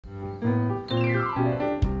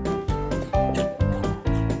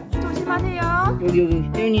여기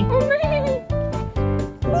혜윤이. 엄마 혜윤이.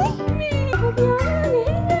 거기야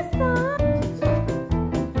혜윤이었어.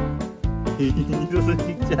 일어서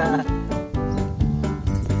찍자.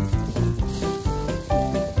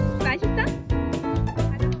 맛있어?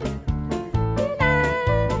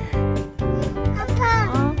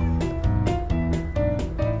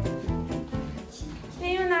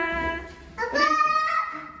 혜윤아.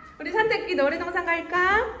 우리 산토끼 놀이동산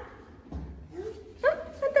갈까? 어?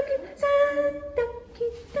 산토끼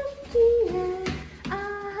토끼야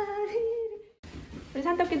아리를. 우리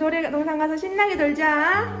산토끼 놀이동산 가서 신나게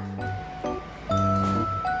놀자.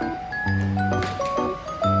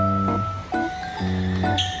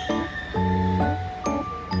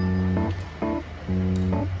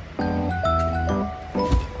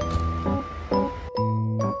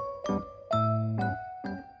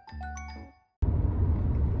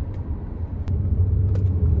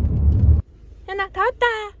 혜연아 다 왔다.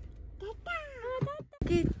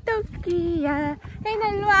 토끼야. 혜연아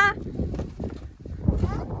일로 와.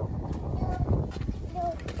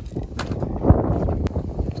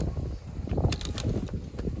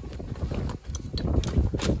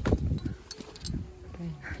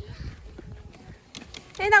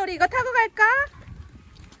 혜연아 우리 이거 타고 갈까?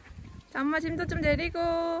 자, 엄마 짐도 좀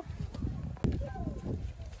내리고.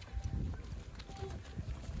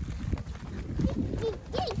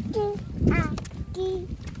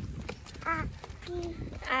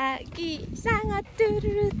 아기 상어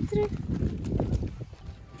뚜루루뚜루.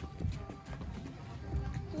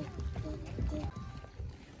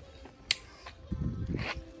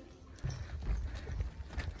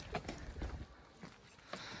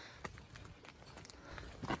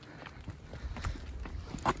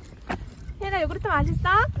 혜연아 요구르트 맛있어?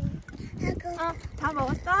 다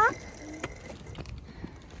먹었어?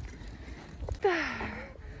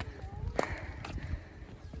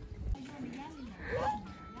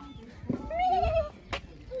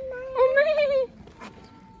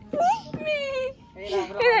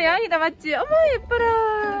 혜연아 양이다 맞지? 어머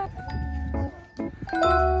예뻐라.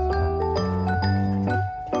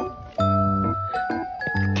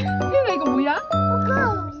 혜연아 이거 뭐야?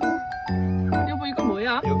 여보 이거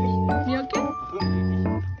뭐야? 미어캣?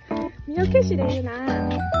 미어캣이래 혜연아.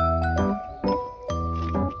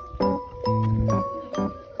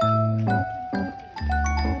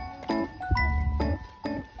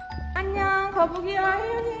 안녕 거북이와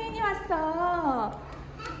혜연이 왔어.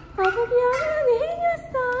 거북이야, 혜연이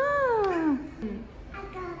왔어.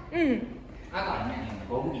 응. 아가 아니야,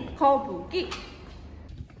 거북이. 거북이.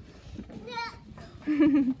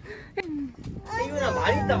 혜윤아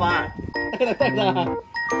말 있다 말.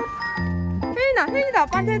 혜연이도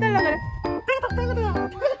아빠한테 해달라 그래.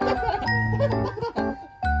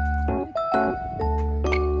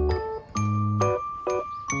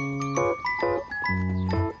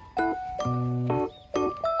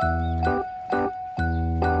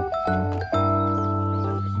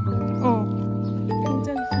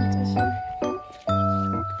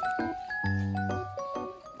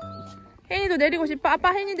 혜인이도 내리고 싶어.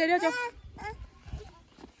 아빠 혜인이 내려줘.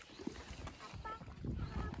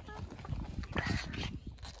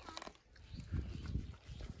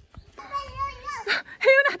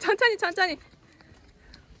 혜윤아 천천히 천천히.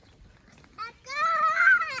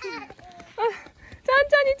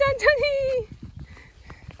 천천히 천천히.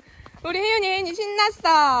 우리 혜윤이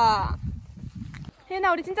신났어.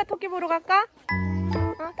 혜윤아 우리 진짜 토끼 보러 갈까?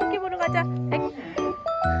 토끼 보러 가자. 혜윤아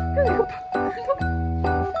이거 봐. 토끼.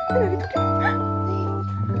 여기 토끼.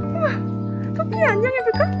 우와, 토끼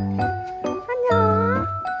안녕해볼까? 안녕.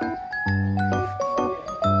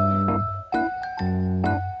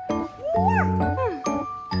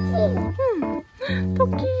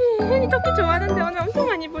 토끼. 혜연이 토끼 좋아하는데 오늘 엄청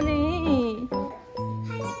많이 보네.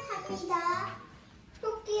 사냥합니다.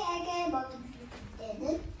 토끼에게 먹이 줄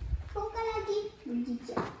때는 손가락이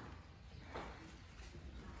물리죠.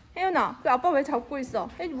 혜연아, 그 아빠 왜 잡고 있어?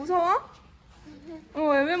 혜연이 무서워?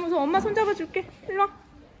 왜 무서워? 엄마 손 잡아줄게. 일로 와.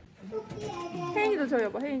 혜연이도 줘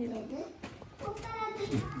여보. 혜연이도.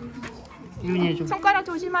 혜윤이 해줘. 손가락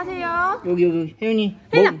조심하세요. 여기 혜윤이.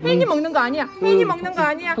 혜연아, 혜연이 먹는 거 아니야. 혜연이 먹는 거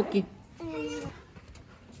아니야. 토끼.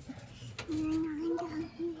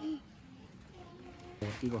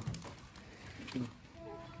 이거.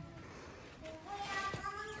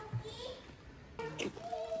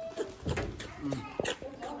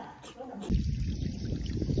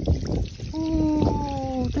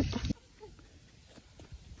 오, 됐다.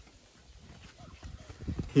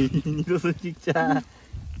 일어서 찍자.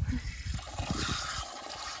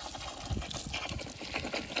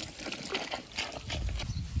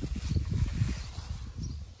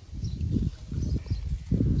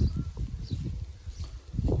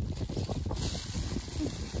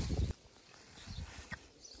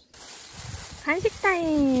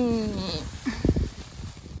 타임.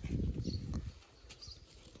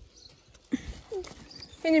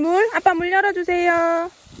 혜니 물? 아빠 물 열어주세요.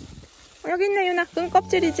 여기 있네 유나. 그건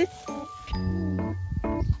껍질이지.